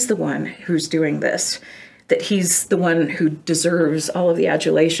he's the one who's doing this, that he's the one who deserves all of the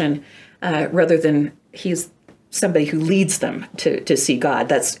adulation, rather than he's somebody who leads them to see God.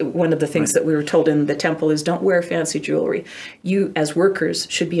 That's one of the things that we were told in the temple is don't wear fancy jewelry. You, as workers,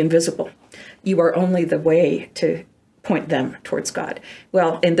 should be invisible. You are only the way to point them towards God.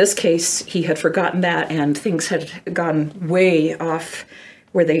 Well, in this case, he had forgotten that, and things had gone way off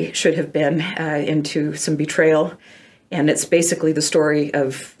where they should have been, into some betrayal. And it's basically the story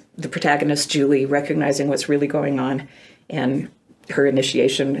of the protagonist, Julie, recognizing what's really going on and her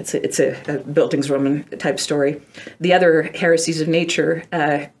initiation. It's a Bildungsroman type story. The other Heresies of Nature.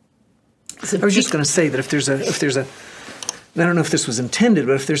 I was just going to say that if there's a, I don't know if this was intended,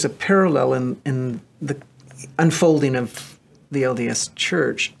 but if there's a parallel in the unfolding of the LDS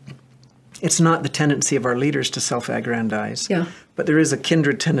Church, it's not the tendency of our leaders to self-aggrandize, but there is a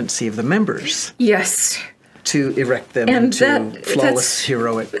kindred tendency of the members. Yes. To erect them into flawless,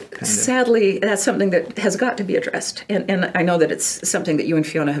 heroic kind of. Sadly, that's something that has got to be addressed. And I know that it's something that you and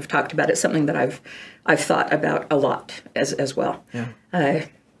Fiona have talked about. It's something that I've thought about a lot as well. Yeah.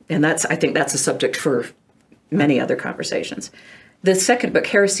 And I think that's a subject for many other conversations. The second book,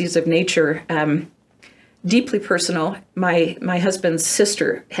 Heresies of Nature, deeply personal. My husband's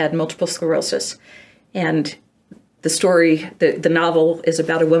sister had multiple sclerosis, and the story, the novel, is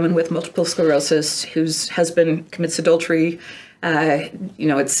about a woman with multiple sclerosis whose husband commits adultery. You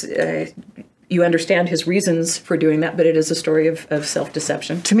understand his reasons for doing that, but it is a story of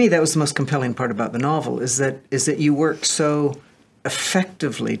self-deception. To me, that was the most compelling part about the novel, is that you worked so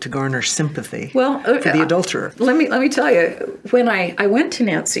effectively to garner sympathy for the adulterer. Let me tell you, when I went to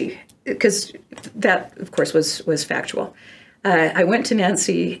Nancy, because that, of course, was factual. I went to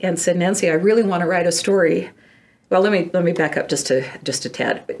Nancy and said, Nancy, I really want to write a story. Well, let me back up just a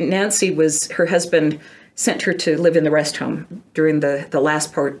tad. Nancy her husband sent her to live in the rest home during the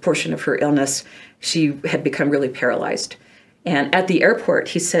last portion of her illness. She had become really paralyzed. And at the airport,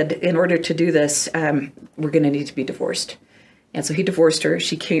 he said, in order to do this, we're going to need to be divorced. And so he divorced her.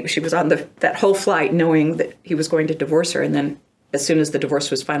 She was on that whole flight knowing that he was going to divorce her. And then as soon as the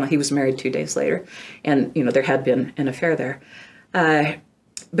divorce was final, he was married 2 days later. And, there had been an affair there.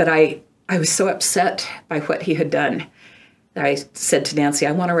 But I was so upset by what he had done. I said to Nancy,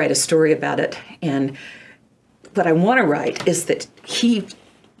 I want to write a story about it. And what I want to write is that he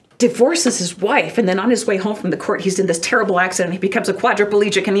divorces his wife, and then on his way home from the court, he's in this terrible accident. He becomes a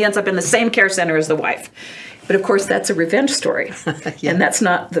quadriplegic, and he ends up in the same care center as the wife. But of course, that's a revenge story. And that's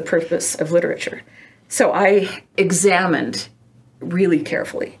not the purpose of literature. So I examined really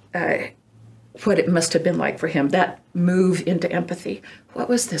carefully what it must have been like for him, that move into empathy. What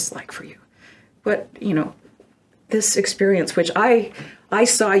was this like for you? This experience, which I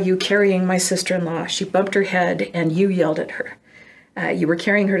saw you carrying my sister-in-law. She bumped her head and you yelled at her. You were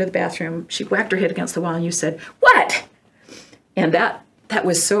carrying her to the bathroom. She whacked her head against the wall and you said, "What?" And that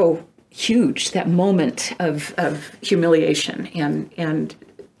was so huge. That moment of humiliation and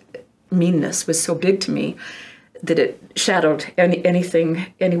meanness was so big to me that it shadowed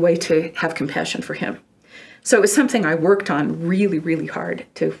any way to have compassion for him. So it was something I worked on really, really hard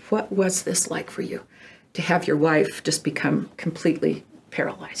what was this like for you? To have your wife just become completely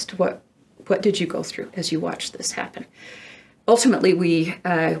paralyzed. What did you go through as you watched this happen? Ultimately, we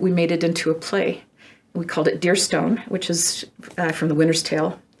made it into a play. We called it Deerstone, which is from The Winter's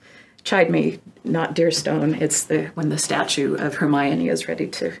Tale. Chide me, not Deerstone. It's when the statue of Hermione is ready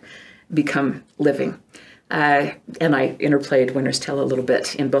to become living. And I interplayed Winter's Tale a little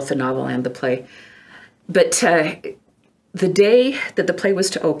bit in both the novel and the play. But the day that the play was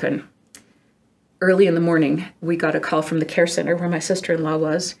to open, early in the morning, we got a call from the care center where my sister-in-law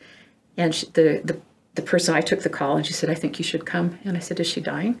was. And the person, I took the call, and she said, "I think you should come." And I said, "Is she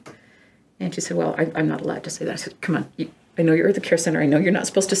dying?" And she said, "Well, I'm not allowed to say that." I said, "Come on, I know you're at the care center. I know you're not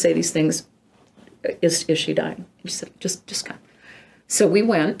supposed to say these things. Is she dying?" And she said, just come. So we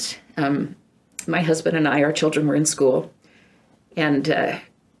went. My husband and I, our children were in school. And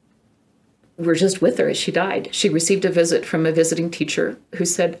we're just with her as she died. She received a visit from a visiting teacher who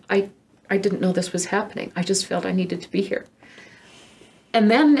said, I didn't know this was happening. I just felt I needed to be here.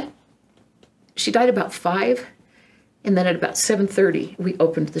 And then she died about 5. And then at about 7:30, we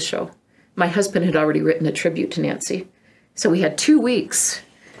opened the show. My husband had already written a tribute to Nancy. So we had 2 weeks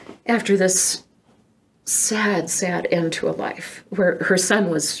after this sad, sad end to a life, where her son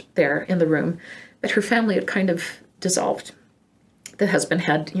was there in the room, but her family had kind of dissolved. The husband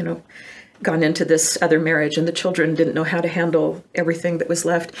had, gone into this other marriage, and the children didn't know how to handle everything that was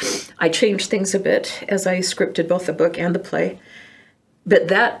left. I changed things a bit as I scripted both the book and the play. But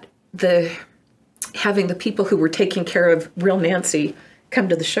having the people who were taking care of real Nancy come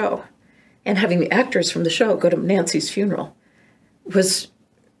to the show, and having the actors from the show go to Nancy's funeral, was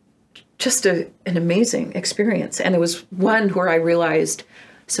just an amazing experience. And it was one where I realized,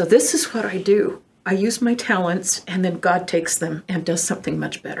 so this is what I do. I use my talents, and then God takes them and does something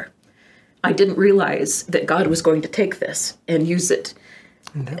much better. I didn't realize that God was going to take this and use it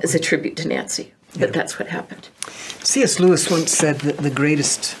as a tribute to Nancy, but that's what happened. C.S. Lewis once said that the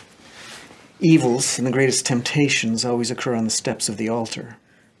greatest evils and the greatest temptations always occur on the steps of the altar,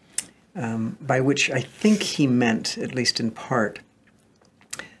 by which I think he meant, at least in part,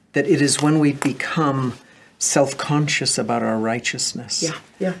 that it is when we become self-conscious about our righteousness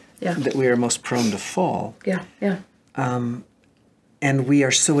that we are most prone to fall. And we are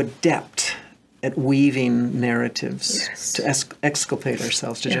so adept at weaving narratives to exculpate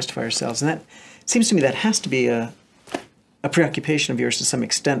ourselves, to justify ourselves. And that seems to me that has to be a preoccupation of yours to some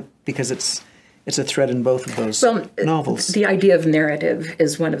extent, because it's a thread in both of those novels. The idea of narrative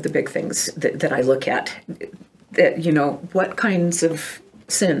is one of the big things that I look at. That, what kinds of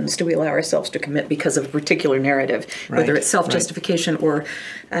sins do we allow ourselves to commit because of a particular narrative, whether it's self-justification or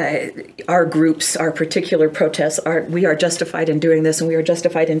our groups, our particular protests, we are justified in doing this, and we are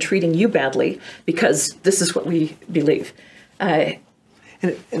justified in treating you badly because this is what we believe. And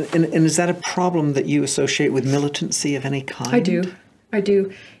is that a problem that you associate with militancy of any kind? I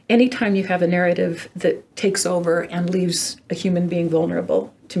do. Anytime you have a narrative that takes over and leaves a human being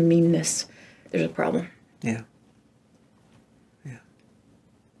vulnerable to meanness, there's a problem. Yeah.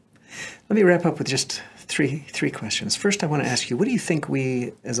 Let me wrap up with just three questions. First, I want to ask you, what do you think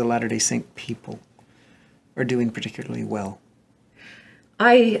we, as a Latter-day Saint people, are doing particularly well?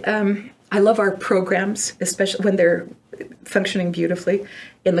 I love our programs, especially when they're functioning beautifully.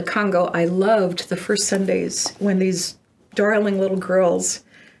 In the Congo, I loved the first Sundays when these darling little girls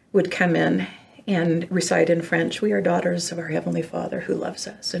would come in and recite in French, "We are daughters of our Heavenly Father who loves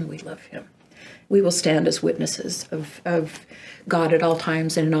us, and we love him. We will stand as witnesses of God at all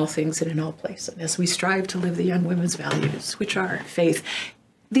times and in all things and in all places, as we strive to live the young women's values, which are faith."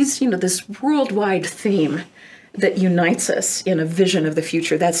 This worldwide theme that unites us in a vision of the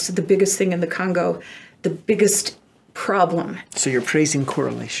future. That's the biggest thing in the Congo, the biggest problem. So you're praising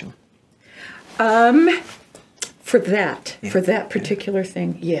correlation? For that particular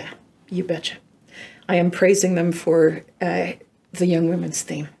thing, you betcha. I am praising them for the young women's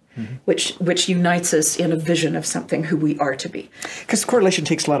theme. Which unites us in a vision of something who we are to be. Because correlation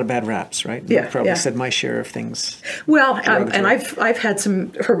takes a lot of bad raps, right? You've probably said my share of things. Well, and I've had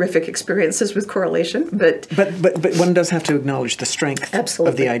some horrific experiences with correlation, but one does have to acknowledge the strength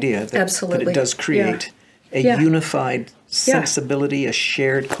of the idea that it does create a unified sensibility, a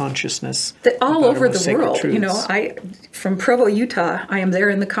shared consciousness. That all over the world, from Provo, Utah, I am there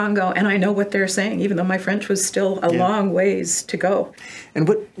in the Congo, and I know what they're saying, even though my French was still a long ways to go. And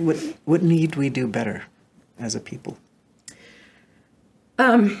what need we do better as a people?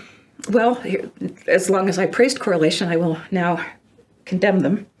 Well, as long as I praised correlation, I will now condemn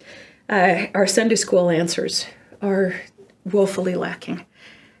them. Our Sunday school answers are woefully lacking.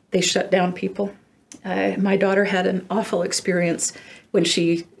 They shut down people. My daughter had an awful experience when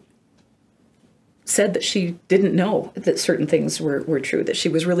she said that she didn't know that certain things were true, that she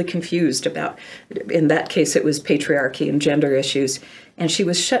was really confused about. In that case, it was patriarchy and gender issues, and she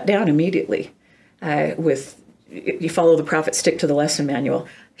was shut down immediately with, "You follow the prophet, stick to the lesson manual."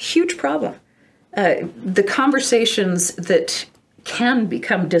 Huge problem. The conversations that can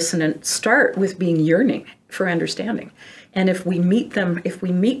become dissonant start with being yearning for understanding. And if we meet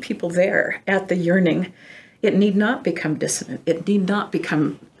people there at the yearning, it need not become dissonant. It need not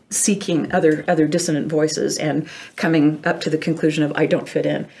become seeking other dissonant voices and coming up to the conclusion of, "I don't fit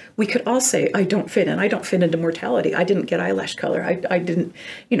in." We could all say, "I don't fit in. I don't fit into mortality. I didn't get eyelash color. I didn't,"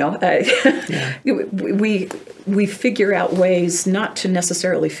 we figure out ways not to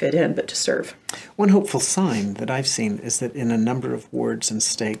necessarily fit in, but to serve. One hopeful sign that I've seen is that in a number of wards and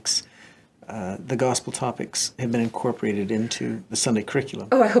stakes, the gospel topics have been incorporated into the Sunday curriculum.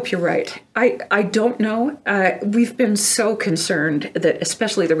 Oh, I hope you're right. I don't know. We've been so concerned that,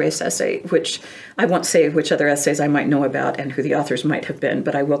 especially the race essay, which I won't say which other essays I might know about and who the authors might have been,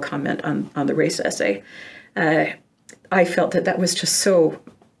 but I will comment on the race essay. I felt that was just so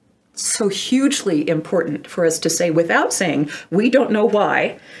so hugely important for us to say, without saying, we don't know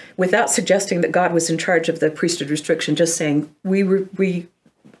why, without suggesting that God was in charge of the priesthood restriction, just saying, we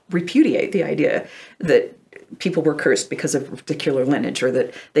repudiate the idea that people were cursed because of a particular lineage or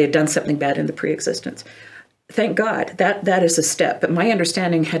that they had done something bad in the pre-existence. Thank God, that is a step. But my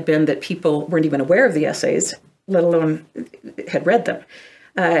understanding had been that people weren't even aware of the essays, let alone had read them.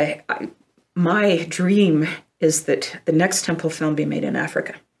 My dream is that the next temple film be made in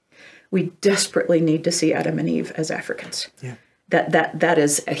Africa. We desperately need to see Adam and Eve as Africans. Yeah. That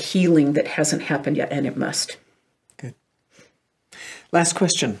is a healing that hasn't happened yet, and it must. Good. Last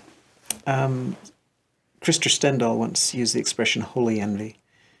question. Christer Stendahl once used the expression holy envy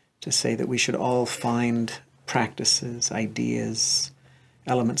to say that we should all find practices, ideas,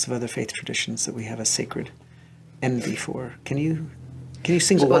 elements of other faith traditions that we have a sacred envy for. Can you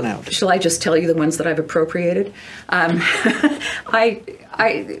single one out? Shall I just tell you the ones that I've appropriated?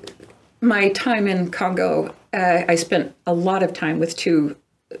 My time in Congo, I spent a lot of time with two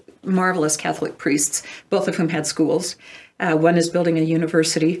marvelous Catholic priests, both of whom had schools. One is building a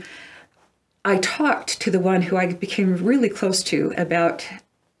university. I talked to the one who I became really close to about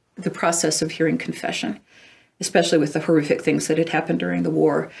the process of hearing confession, especially with the horrific things that had happened during the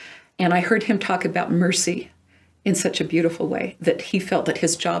war. And I heard him talk about mercy in such a beautiful way, that he felt that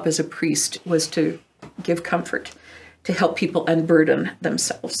his job as a priest was to give comfort, to help people unburden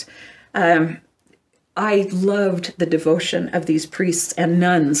themselves. I loved the devotion of these priests and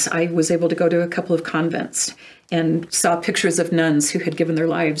nuns. I was able to go to a couple of convents and saw pictures of nuns who had given their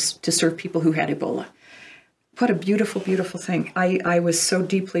lives to serve people who had Ebola. What a beautiful, beautiful thing. I was so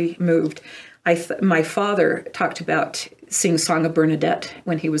deeply moved. My father talked about seeing Song of Bernadette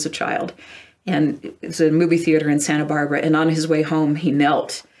when he was a child. And it was a movie theater in Santa Barbara. And on his way home, he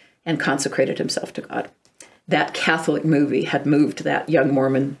knelt and consecrated himself to God. That Catholic movie had moved that young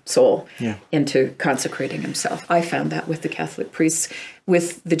Mormon soul into consecrating himself. I found that with the Catholic priests.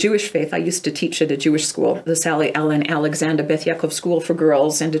 With the Jewish faith, I used to teach at a Jewish school, the Sally Ellen Alexander Beth Yaakov School for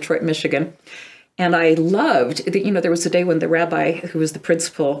Girls in Detroit, Michigan. And I loved, there was a day when the rabbi, who was the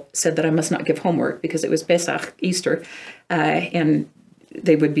principal, said that I must not give homework because it was Pesach, Easter, and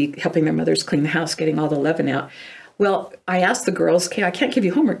they would be helping their mothers clean the house, getting all the leaven out. Well, I asked the girls, okay, I can't give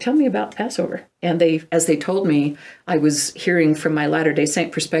you homework. Tell me about Passover. And as they told me, I was hearing from my Latter-day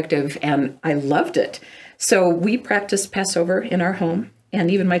Saint perspective, and I loved it. So we practiced Passover in our home,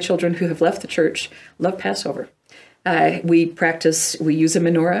 and even my children who have left the church love Passover. We use a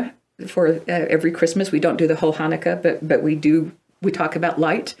menorah for every Christmas. We don't do the whole Hanukkah, but we talk about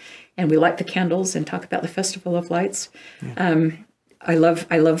light, and we light the candles and talk about the Festival of Lights. Yeah. I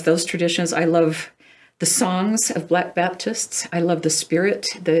love those traditions. I love the songs of Black Baptists. I love the spirit,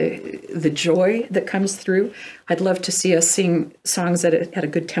 the joy that comes through. I'd love to see us sing songs at a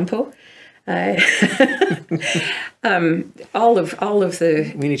good tempo. All of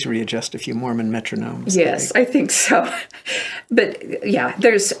the. We need to readjust a few Mormon metronomes. Yes, I think so. But yeah,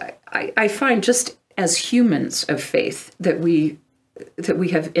 I find just as humans of faith that we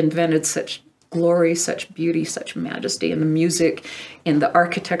have invented such glory, such beauty, such majesty in the music, in the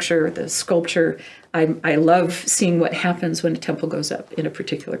architecture, the sculpture. I love seeing what happens when a temple goes up in a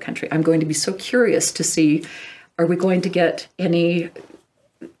particular country. I'm going to be so curious to see, are we going to get any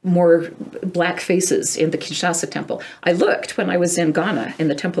more black faces in the Kinshasa temple? I looked when I was in Ghana, in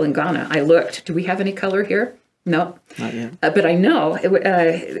the temple in Ghana. I looked, do we have any color here? No. Not yet. But I know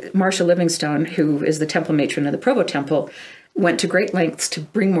Marcia Livingstone, who is the temple matron of the Provo Temple, went to great lengths to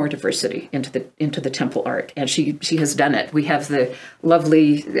bring more diversity into the temple art, and she has done it. We have the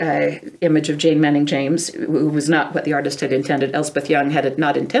lovely image of Jane Manning James, who was not what the artist had intended. Elspeth Young had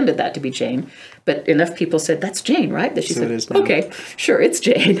not intended that to be Jane, but enough people said, that's Jane, right? That she said, okay, sure, it's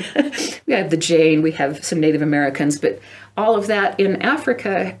Jane. We have the Jane, we have some Native Americans, but all of that in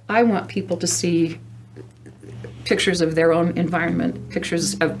Africa, I want people to see pictures of their own environment,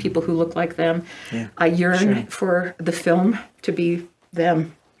 pictures of people who look like them. Yeah, I yearn for the film to be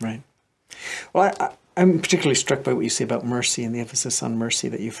them. Right. Well, I'm particularly struck by what you say about mercy and the emphasis on mercy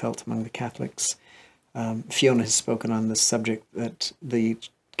that you felt among the Catholics. Fiona has spoken on this subject, that the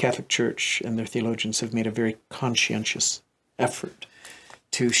Catholic Church and their theologians have made a very conscientious effort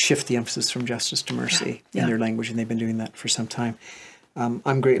to shift the emphasis from justice to mercy in their language, and they've been doing that for some time.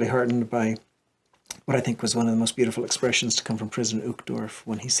 I'm greatly heartened by what I think was one of the most beautiful expressions to come from President Uchtdorf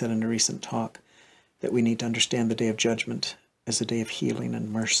when he said in a recent talk that we need to understand the Day of Judgment as a day of healing and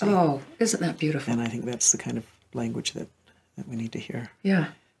mercy. Oh, isn't that beautiful? And I think that's the kind of language that we need to hear. Yeah.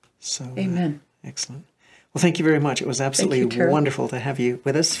 So, amen. Excellent. Well, thank you very much. It was absolutely wonderful to have you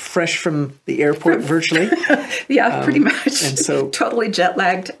with us, fresh from the airport virtually. Yeah, pretty much. And so totally jet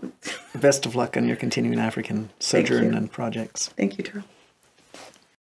lagged. best of luck on your continuing African sojourn you. and projects. Thank you, Terryl.